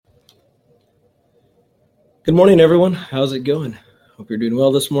Good morning, everyone. How's it going? Hope you're doing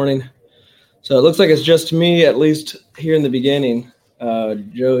well this morning. So it looks like it's just me, at least here in the beginning.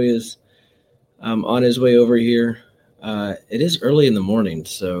 Joey is on his way over here. It is early in the morning,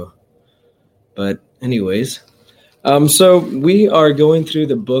 but anyways. So we are going through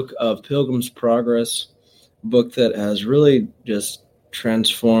the book of Pilgrim's Progress, a book that has really just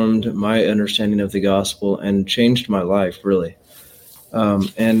transformed my understanding of the gospel and changed my life, really.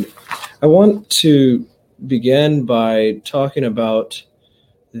 And I want to begin by talking about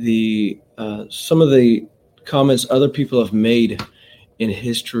some of the comments other people have made in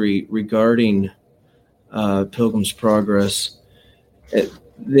history regarding Pilgrim's Progress.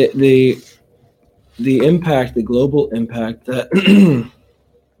 The impact, the global impact that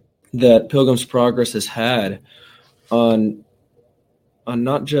that Pilgrim's Progress has had on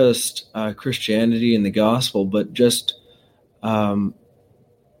not just Christianity and the gospel, but just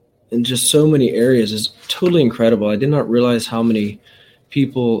in just so many areas is totally incredible. I did not realize how many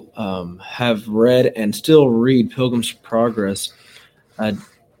people have read and still read Pilgrim's Progress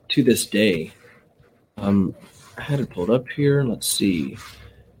to this day. I had it pulled up here. Let's see.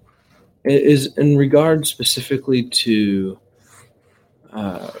 It is in regard specifically to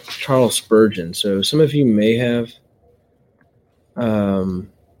Charles Spurgeon. So some of you may have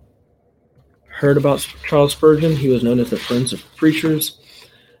heard about Charles Spurgeon. He was known as the Prince of Preachers.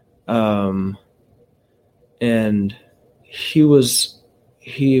 And he was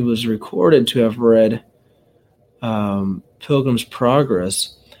recorded to have read Pilgrim's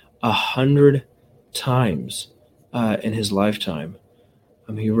Progress 100 times in his lifetime.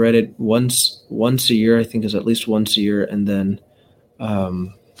 He read it once a year, I think is at least once a year, and then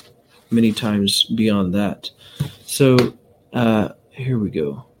many times beyond that. So here we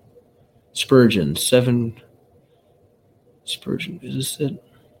go. Spurgeon, is this it?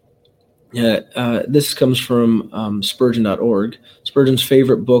 Yeah, this comes from Spurgeon.org. Spurgeon's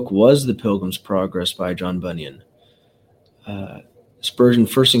favorite book was The Pilgrim's Progress by John Bunyan. Spurgeon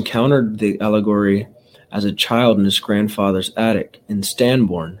first encountered the allegory as a child in his grandfather's attic in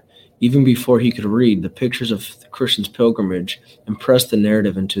Stanbourne. Even before he could read, the pictures of the Christian's pilgrimage impressed the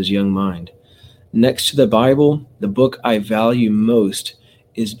narrative into his young mind. Next to the Bible, the book I value most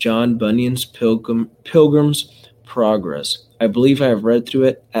is John Bunyan's Pilgrim's Progress. I believe I have read through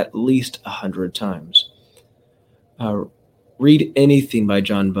it at least 100 times. Read anything by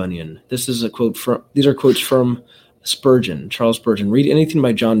John Bunyan. These are quotes from Spurgeon, Charles Spurgeon. Read anything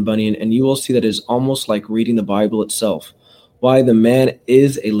by John Bunyan, and you will see that it is almost like reading the Bible itself. Why, the man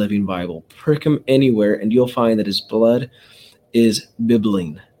is a living Bible. Prick him anywhere, and you'll find that his blood is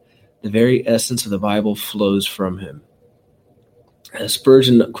bibline. The very essence of the Bible flows from him.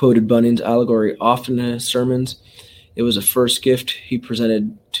 Spurgeon quoted Bunyan's allegory often in his sermons. It was a first gift he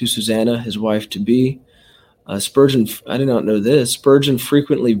presented to Susanna, his wife-to-be. Spurgeon, I did not know this, Spurgeon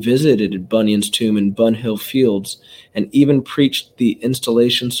frequently visited Bunyan's tomb in Bunhill Fields and even preached the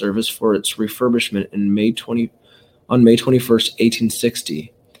installation service for its refurbishment on May 21st,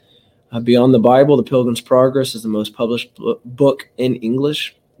 1860. Beyond the Bible, The Pilgrim's Progress is the most published book in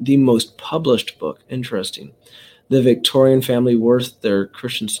English. The most published book. Interesting. The Victorian family, worth their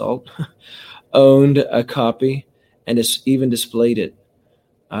Christian salt, owned a copy and even displayed it.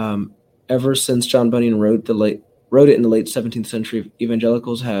 Ever since John Bunyan wrote it in the late 17th century,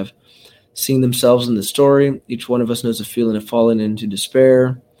 evangelicals have seen themselves in the story. Each one of us knows the feeling of falling into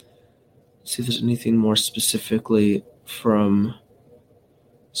despair. Let's see if there's anything more specifically from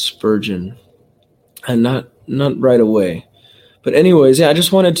Spurgeon. And not right away. But anyways, yeah, I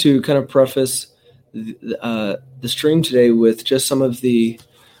just wanted to kind of preface the stream today with just some of the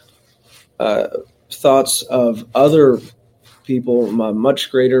thoughts of other people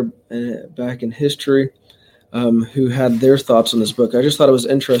much greater back in history who had their thoughts on this book. I just thought it was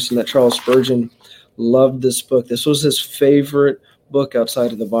interesting that Charles Spurgeon loved this book. This was his favorite book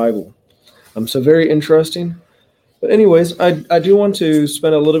outside of the Bible. So very interesting. But anyways, I do want to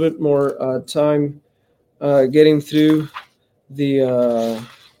spend a little bit more time getting through the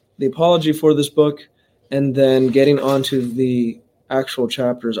apology for this book and then getting onto the actual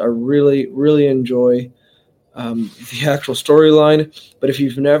chapters. I really, really enjoy the actual storyline, but if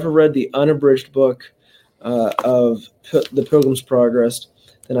you've never read the unabridged book of The Pilgrim's Progress,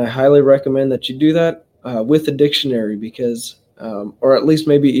 then I highly recommend that you do that with a dictionary, because, or at least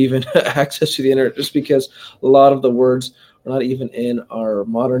maybe even access to the internet, just because a lot of the words are not even in our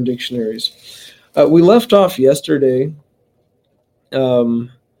modern dictionaries. We left off yesterday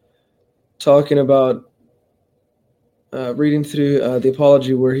talking about reading through the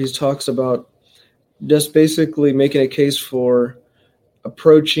apology, where he talks about just basically making a case for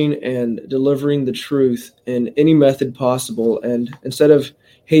approaching and delivering the truth in any method possible. And instead of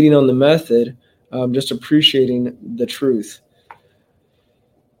hating on the method, just appreciating the truth.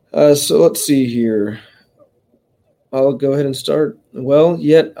 So let's see here. I'll go ahead and start.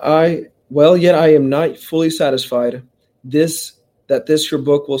 Yet I am not fully satisfied. This your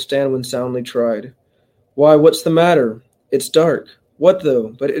book will stand when soundly tried. Why, what's the matter? It's dark. What though?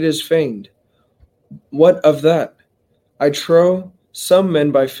 But it is feigned. What of that? I trow some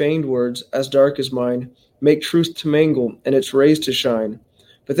men by feigned words, as dark as mine, make truth to mangle and its rays to shine.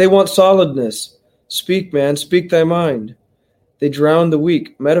 But they want solidness. Speak, man, speak thy mind. They drown the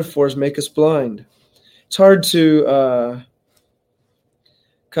weak. Metaphors make us blind. It's hard to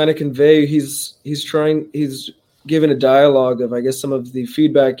kind of convey. He's given a dialogue of, I guess, some of the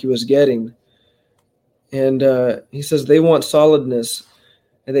feedback he was getting. And he says they want solidness.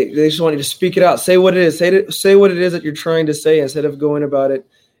 And they just want you to speak it out. Say what it is. Say what it is that you're trying to say instead of going about it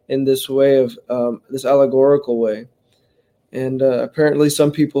in this way of this allegorical way. And apparently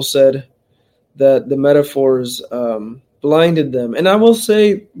some people said that the metaphors blinded them. And I will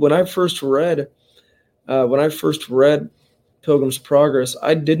say, when I first read Pilgrim's Progress,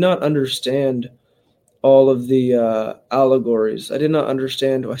 I did not understand all of the allegories. I did not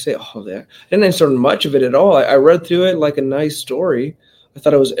understand. I say all of that. I didn't understand much of it at all. I read through it like a nice story. I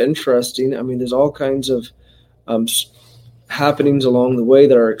thought it was interesting. I mean, there's all kinds of happenings along the way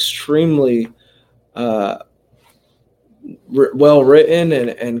that are extremely well written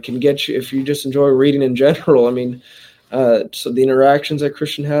and can get you, if you just enjoy reading in general. I mean, so the interactions that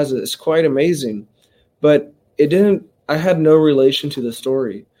Christian has is quite amazing. But I had no relation to the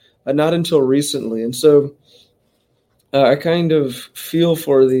story, not until recently. And so I kind of feel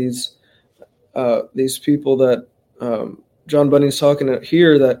for these people that John Bunyan's talking about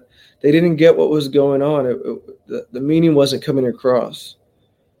here, that they didn't get what was going on. The meaning wasn't coming across.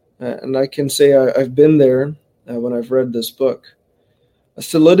 And I can say I've been there when I've read this book. A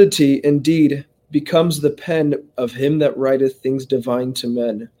solidity, indeed, becomes the pen of him that writeth things divine to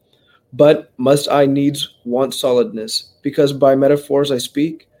men. But must I needs want solidness, because by metaphors I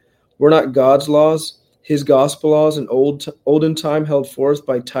speak? Were not God's laws, his gospel laws, in olden time held forth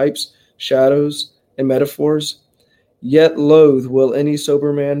by types, shadows, and metaphors? Yet loath will any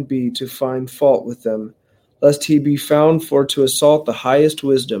sober man be to find fault with them, lest he be found for to assault the highest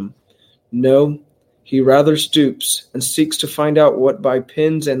wisdom. No, he rather stoops and seeks to find out what by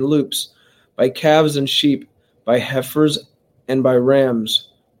pins and loops, by calves and sheep, by heifers and by rams,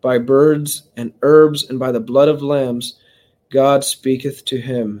 by birds and herbs, and by the blood of lambs, God speaketh to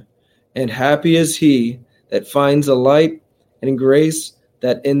him. And happy is he that finds a light and grace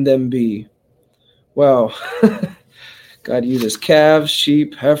that in them be. Wow. God uses calves,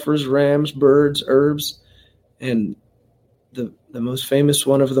 sheep, heifers, rams, birds, herbs, and the most famous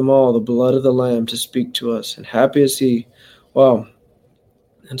one of them all, the blood of the Lamb, to speak to us. And happy is he. Wow.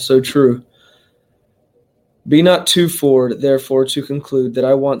 And so true. Be not too forward, therefore, to conclude that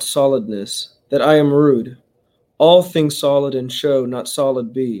I want solidness, that I am rude. All things solid in show, not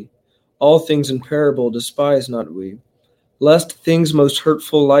solid be. All things in parable despise not we. Lest things most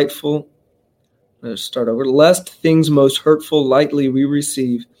hurtful, Lest things most hurtful lightly we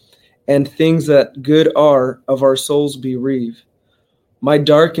receive, and things that good are of our souls bereave. My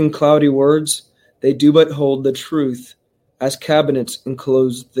dark and cloudy words, they do but hold the truth, as cabinets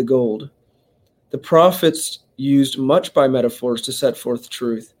enclose the gold. The prophets used much by metaphors to set forth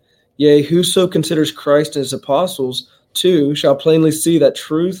truth. Yea, whoso considers Christ and his apostles, too, shall plainly see that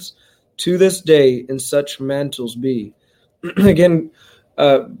truths to this day in such mantles be. Again,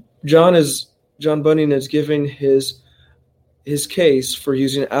 John Bunyan is giving his case for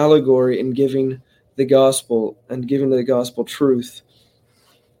using allegory and giving the gospel truth.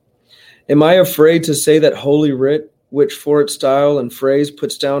 Am I afraid to say that Holy Writ, which for its style and phrase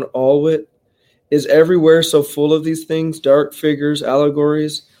puts down all wit, is everywhere so full of these things, dark figures,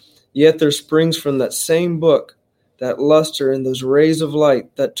 allegories? Yet there springs from that same book that luster and those rays of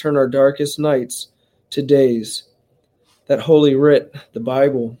light that turn our darkest nights to days. That Holy Writ, the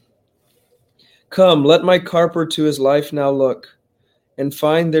Bible. Come, let my carper to his life now look, and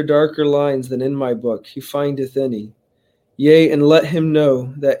find there darker lines than in my book he findeth any. Yea, and let him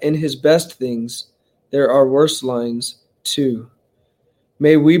know that in his best things there are worse lines too.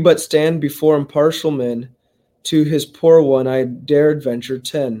 May we but stand before impartial men, to his poor one I dared venture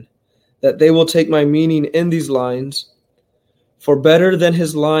 10, that they will take my meaning in these lines, for better than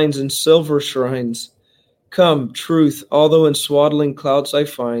his lines in silver shrines. Come, truth, although in swaddling clouds I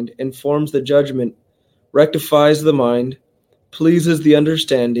find, informs the judgment, rectifies the mind, pleases the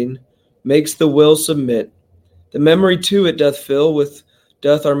understanding, makes the will submit. The memory too it doth fill with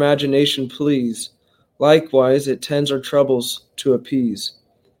doth our imagination please. Likewise, it tends our troubles to appease.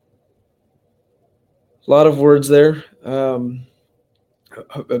 A lot of words there.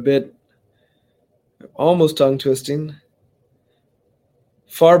 A bit almost tongue-twisting.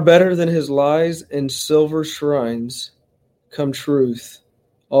 Far better than his lies in silver shrines come truth,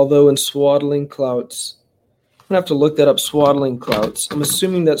 although in swaddling clouts. I'm going to have to look that up, swaddling clouts. I'm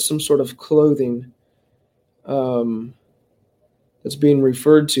assuming that's some sort of clothing that's being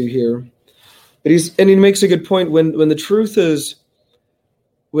referred to here. But he makes a good point when the truth is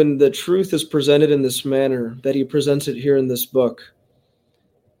presented in this manner that he presents it here in this book.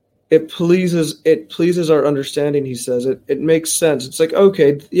 It pleases our understanding, he says. It makes sense. It's like,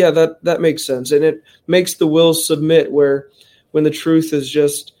 okay, yeah, that makes sense. And it makes the will submit, where when the truth is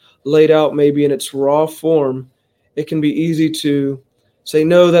just laid out maybe in its raw form, it can be easy to say,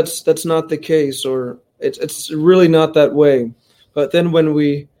 no, that's not the case, or it's really not that way. But then when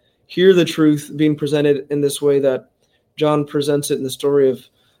we hear the truth being presented in this way that John presents it in the story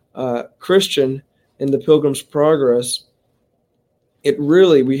of Christian in the Pilgrim's Progress,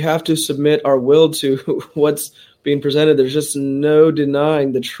 we have to submit our will to what's being presented. There's just no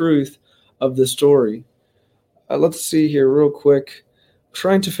denying the truth of the story. Let's see here real quick. I'm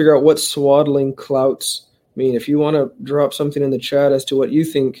trying to figure out what swaddling clouts mean. If you want to drop something in the chat as to what you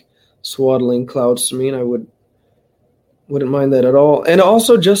think swaddling clouts mean, I wouldn't mind that at all. And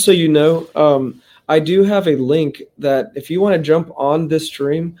also, just so you know, I do have a link that if you want to jump on this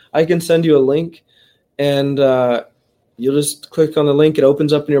stream, I can send you a link, and you'll just click on the link. It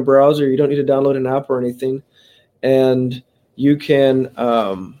opens up in your browser. You don't need to download an app or anything. And you can,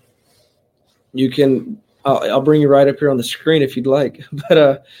 I'll bring you right up here on the screen if you'd like.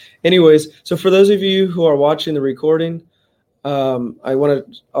 But anyways, so for those of you who are watching the recording, I want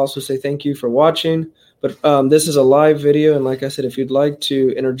to also say thank you for watching. But this is a live video. And like I said, if you'd like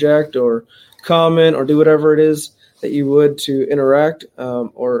to interject or comment or do whatever it is that you would to interact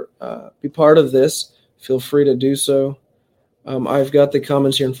or be part of this, feel free to do so. I've got the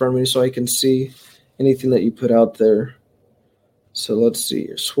comments here in front of me so I can see anything that you put out there. So let's see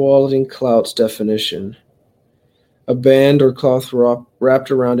here. Swaddling clouts definition. A band or cloth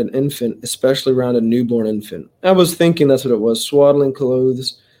wrapped around an infant, especially around a newborn infant. I was thinking that's what it was. Swaddling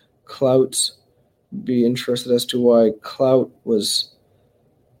clothes, clouts. Be interested as to why clout was.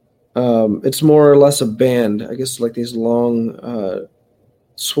 It's more or less a band. I guess like these long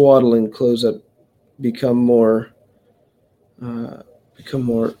swaddling clothes that become more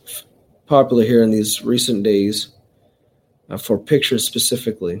popular here in these recent days for pictures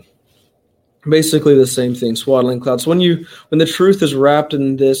specifically. Basically the same thing, swaddling clouds. When the truth is wrapped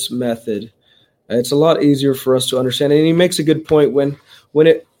in this method, it's a lot easier for us to understand. And he makes a good point when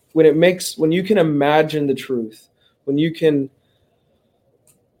you can imagine the truth, when the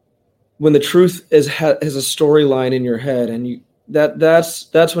truth has a storyline in your head, and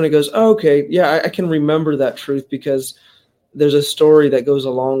that's when it goes, oh, okay, yeah, I can remember that truth because there's a story that goes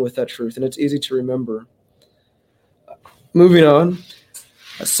along with that truth, and it's easy to remember. Moving on.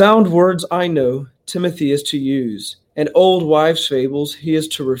 Sound words I know, Timothy is to use, and old wives' fables he is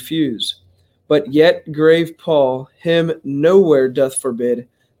to refuse. But yet grave Paul him nowhere doth forbid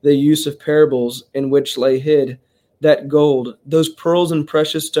the use of parables in which lay hid that gold, those pearls and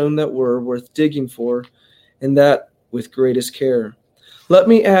precious stone that were worth digging for, and that with greatest care. Let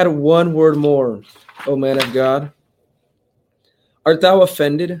me add one word more, O man of God. Art thou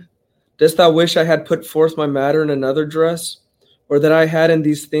offended? Dost thou wish I had put forth my matter in another dress, or that I had in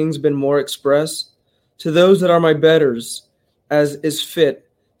these things been more express? To those that are my betters, as is fit,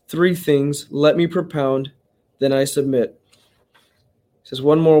 3 things let me propound, then I submit. He says,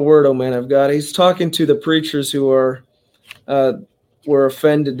 one more word, O man of God. He's talking to the preachers who were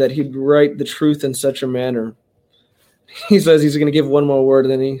offended that he'd write the truth in such a manner. He says he's going to give one more word,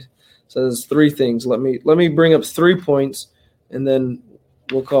 and then he says 3 things. Let me bring up 3 points, and then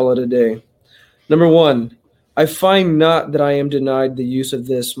we'll call it a day. Number 1, I find not that I am denied the use of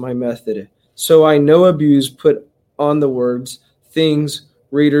this, my method. So I no abuse put on the words, things,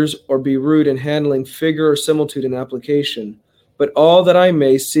 readers, or be rude in handling figure or similitude in application, but all that I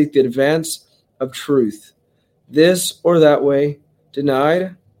may seek the advance of truth. This or that way,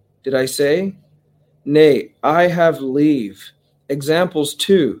 denied, did I say? Nay, I have leave. Examples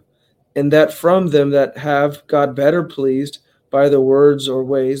too, and that from them that have God better pleased by the words or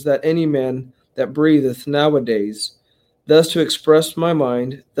ways that any man that breatheth nowadays, thus to express my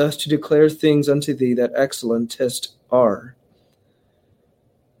mind, thus to declare things unto thee that excellentest are.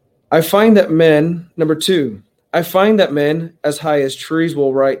 I find that men, number 2, I find that men as high as trees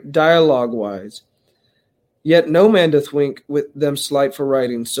will write dialogue-wise, Yet no man doth wink with them slight for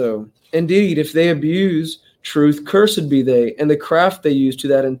writing so. Indeed, if they abuse truth, cursed be they, and the craft they use to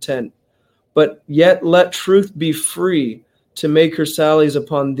that intent. But yet let truth be free to make her sallies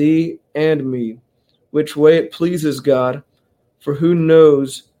upon thee and me, which way it pleases God, for who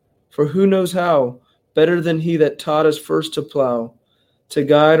knows how, better than he that taught us first to plow, to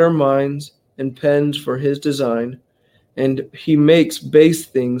guide our minds and pens for his design, and he makes base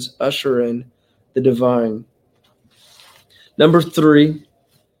things usher in the divine. Number 3,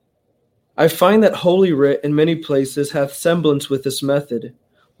 I find that Holy Writ in many places hath semblance with this method,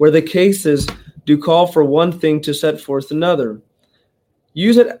 where the cases do call for one thing to set forth another.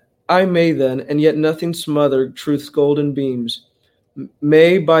 Use it I may then, and yet nothing smother truth's golden beams.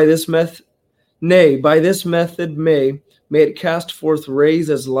 Nay, by this method may it cast forth rays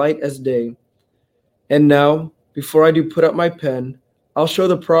as light as day. And now, before I do put up my pen, I'll show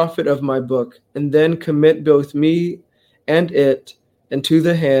the profit of my book, and then commit both me and it into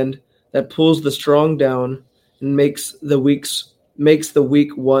the hand that pulls the strong down and makes the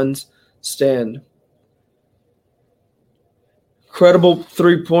weak ones stand. Incredible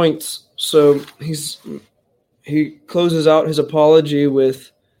 3 points. So he closes out his apology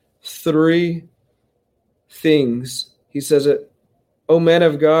with 3 things. He says it, O man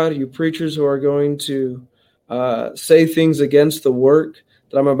of God, you preachers who are going to say things against the work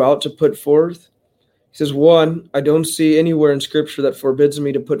that I'm about to put forth. He says, 1, I don't see anywhere in Scripture that forbids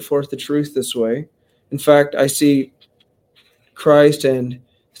me to put forth the truth this way. In fact, I see Christ and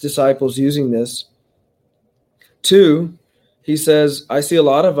his disciples using this. 2, he says, I see a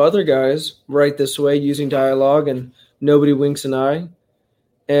lot of other guys write this way using dialogue and nobody winks an eye.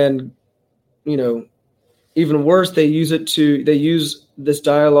 And, even worse, they use this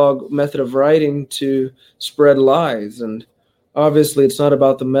dialogue method of writing to spread lies. And obviously it's not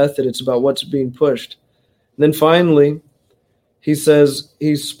about the method, it's about what's being pushed. And then finally, he says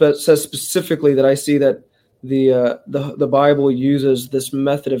specifically that I see that the Bible uses this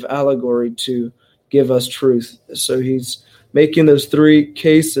method of allegory to give us truth. So he's making those 3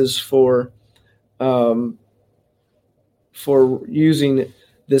 cases for using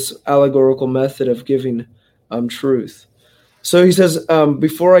this allegorical method of giving truth. So he says,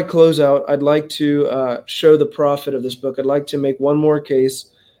 before I close out, I'd like to show the profit of this book. I'd like to make one more case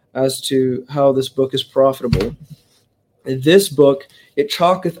as to how this book is profitable. In this book, it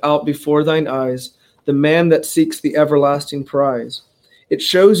chalketh out before thine eyes the man that seeks the everlasting prize. It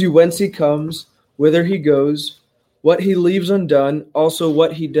shows you whence he comes, whither he goes, what he leaves undone, also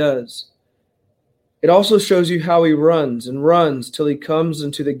what he does. It also shows you how he runs and runs till he comes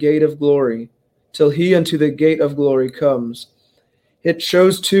into the gate of glory, till he unto the gate of glory comes. It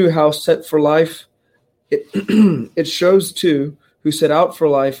shows too how set for life. It shows too who set out for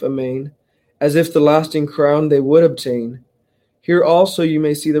life amain, as if the lasting crown they would obtain. Here also you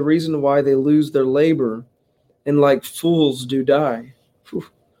may see the reason why they lose their labor, and like fools do die. Whew.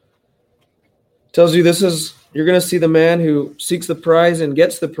 Tells you you're going to see the man who seeks the prize and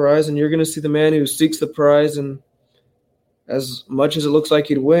gets the prize, and you're going to see the man who seeks the prize, and as much as it looks like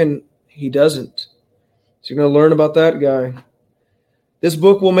he'd win, he doesn't. So you're going to learn about that guy. This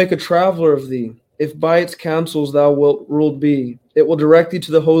book will make a traveler of thee, if by its counsels thou wilt ruled be. It will direct thee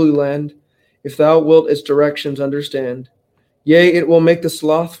to the Holy Land, if thou wilt its directions understand. Yea, it will make the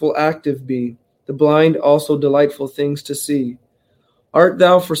slothful active be, the blind also delightful things to see. Art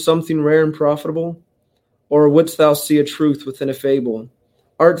thou for something rare and profitable? Or wouldst thou see a truth within a fable?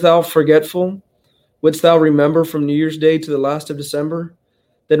 Art thou forgetful? Wouldst thou remember from New Year's Day to the last of December?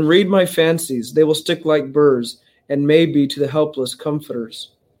 Then read my fancies, they will stick like burrs, and may be to the helpless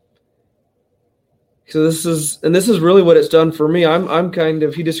comforters. So this is really what it's done for me.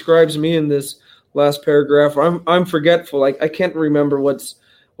 He describes me in this last paragraph. I'm forgetful. I can't remember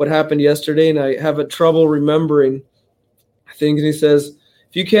what happened yesterday, and I have a trouble remembering things. And he says,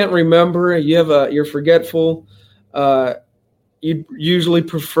 if you can't remember, you're forgetful. You usually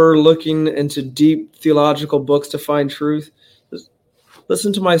prefer looking into deep theological books to find truth. Just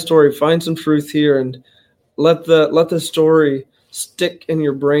listen to my story, find some truth here, and let the story stick in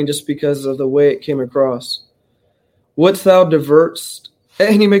your brain just because of the way it came across. Wouldst thou divertst?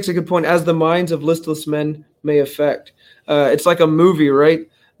 And he makes a good point. As the minds of listless men may affect. It's like a movie, right?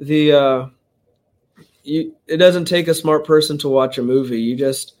 It doesn't take a smart person to watch a movie. You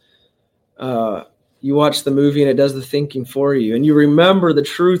just you watch the movie and it does the thinking for you, and you remember the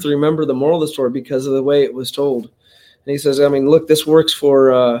truth, remember the moral of the story because of the way it was told. And he says, look, this works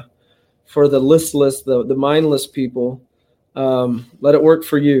for the listless, the mindless people. Let it work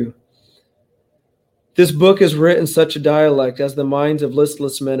for you. This book is written in such a dialect as the minds of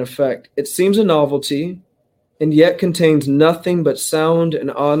listless men affect. It seems a novelty, and yet contains nothing but sound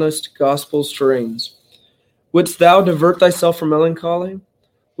and honest gospel strains. Wouldst thou divert thyself from melancholy?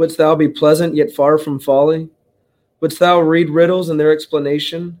 Wouldst thou be pleasant, yet far from folly? Wouldst thou read riddles and their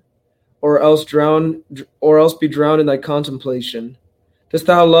explanation, or else be drowned in thy contemplation? Dost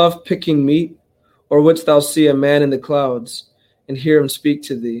thou love picking meat, or wouldst thou see a man in the clouds, and hear him speak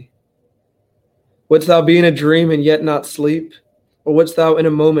to thee? Wouldst thou be in a dream and yet not sleep, or wouldst thou in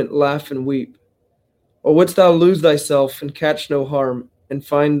a moment laugh and weep? Or wouldst thou lose thyself and catch no harm, and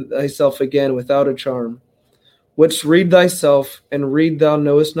find thyself again without a charm? Wouldst read thyself, and read thou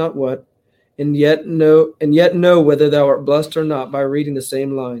knowest not what, and yet know whether thou art blessed or not by reading the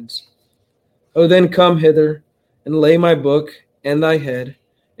same lines. O then come hither, and lay my book and thy head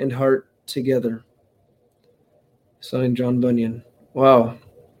and heart together. Signed, John Bunyan. Wow.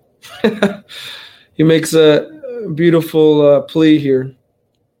 He makes a beautiful plea here.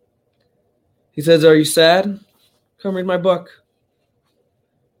 He says, are you sad? Come read my book.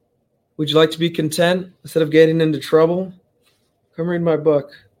 Would you like to be content instead of getting into trouble? Come read my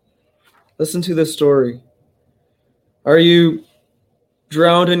book. Listen to this story. Are you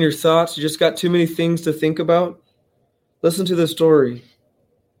drowned in your thoughts? You just got too many things to think about? Listen to this story.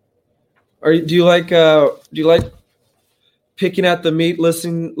 Do you like picking at the meat,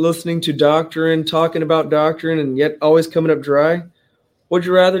 listening to doctrine, talking about doctrine, and yet always coming up dry? Would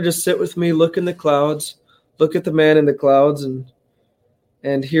you rather just sit with me, look in the clouds, look at the man in the clouds, and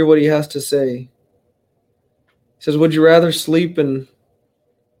hear what he has to say? He says, would you rather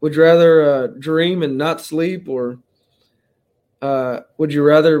dream and not sleep, or would you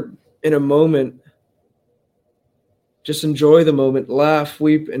rather in a moment just enjoy the moment, laugh,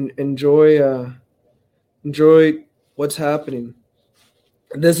 weep, and enjoy what's happening?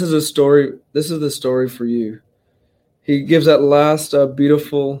 This is a story. This is the story for you. He gives that last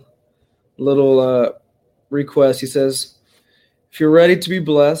beautiful little request. He says, if you're ready to be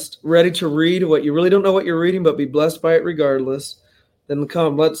blessed, ready to read what you really don't know what you're reading, but be blessed by it regardless, then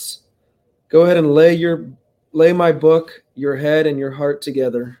come, let's go ahead and lay my book, your head, and your heart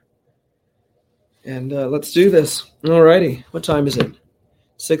together. And let's do this. All righty. What time is it?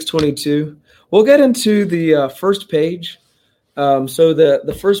 6:22. We'll get into the first page. So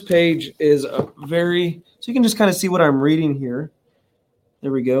the first page is so you can just kind of see what I'm reading here.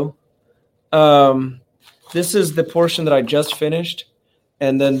 There we go. This is the portion that I just finished.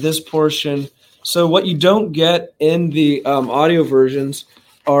 And then this portion. So what you don't get in the audio versions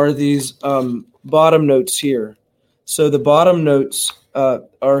are these bottom notes here. So the bottom notes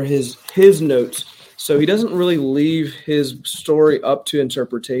are his notes. So he doesn't really leave his story up to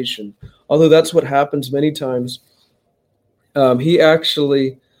interpretation, although that's what happens many times. He's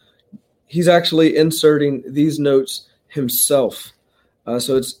actually inserting these notes himself.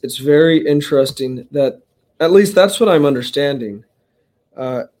 So it's very interesting that, at least that's what I'm understanding.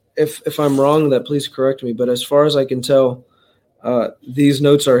 If I'm wrong, that please correct me. But as far as I can tell, these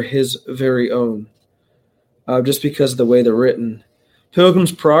notes are his very own, just because of the way they're written.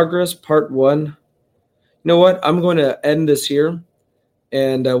 Pilgrim's Progress, Part 1. You know what? I'm going to end this here,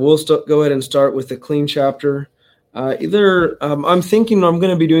 and we'll go ahead and start with the clean chapter. I'm thinking I'm going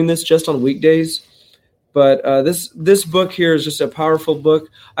to be doing this just on weekdays, but this book here is just a powerful book.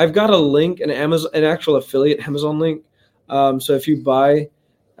 I've got a link, an actual affiliate Amazon link. So if you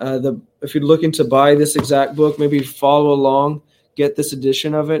if you're looking to buy this exact book, maybe follow along, get this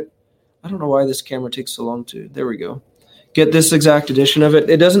edition of it. I don't know why this camera takes so long to. There we go. Get this exact edition of it.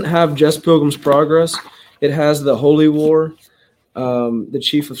 It doesn't have just Pilgrim's Progress. It has the Holy War, the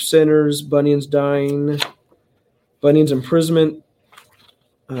Chief of Sinners, Bunyan's Dying, Bunyan's Imprisonment.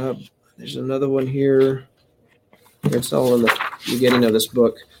 There's another one here. It's all in the beginning of this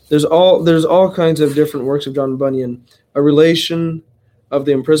book. There's all kinds of different works of John Bunyan. A relation of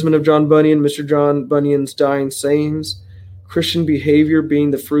the imprisonment of John Bunyan, Mr. John Bunyan's dying sayings, Christian behavior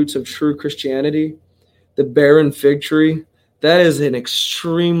being the fruits of true Christianity, the barren fig tree. That is an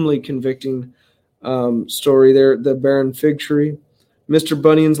extremely convicting story there, the barren fig tree, Mr.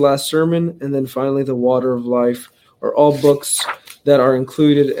 Bunyan's last sermon, and then finally the Water of Life are all books that are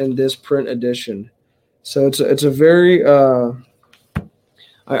included in this print edition. So it's a very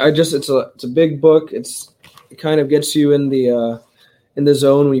it's a big book. It kind of gets you in the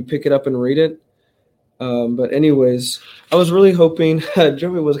zone when you pick it up and read it. But anyways, I was really hoping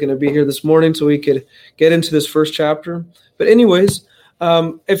Joey was going to be here this morning so we could get into this first chapter. But anyways,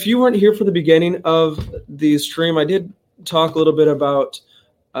 if you weren't here for the beginning of the stream, I did talk a little bit about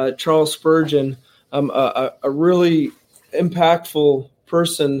Charles Spurgeon, a really impactful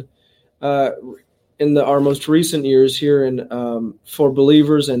person in our most recent years here for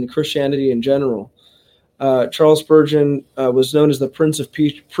believers and Christianity in general. Charles Spurgeon was known as the Prince of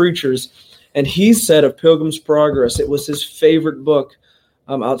Preachers, and he said of Pilgrim's Progress, it was his favorite book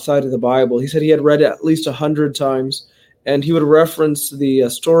outside of the Bible. He said he had read it at least 100 times, and he would reference the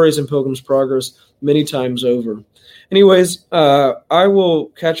stories in Pilgrim's Progress many times over. Anyways, I will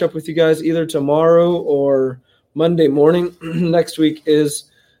catch up with you guys either tomorrow or Monday morning. Next week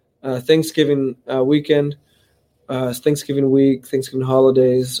is Thanksgiving weekend, Thanksgiving week, Thanksgiving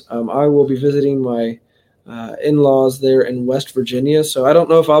holidays. I will be visiting my in-laws there in West Virginia, so I don't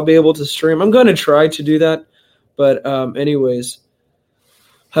know if I'll be able to stream. I'm going to try to do that, but anyways,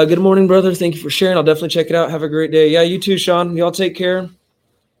 good morning, brother. Thank you for sharing. I'll definitely check it out. Have a great day. Yeah, you too, Sean. Y'all take care.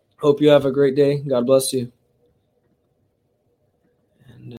 Hope you have a great day. God bless you.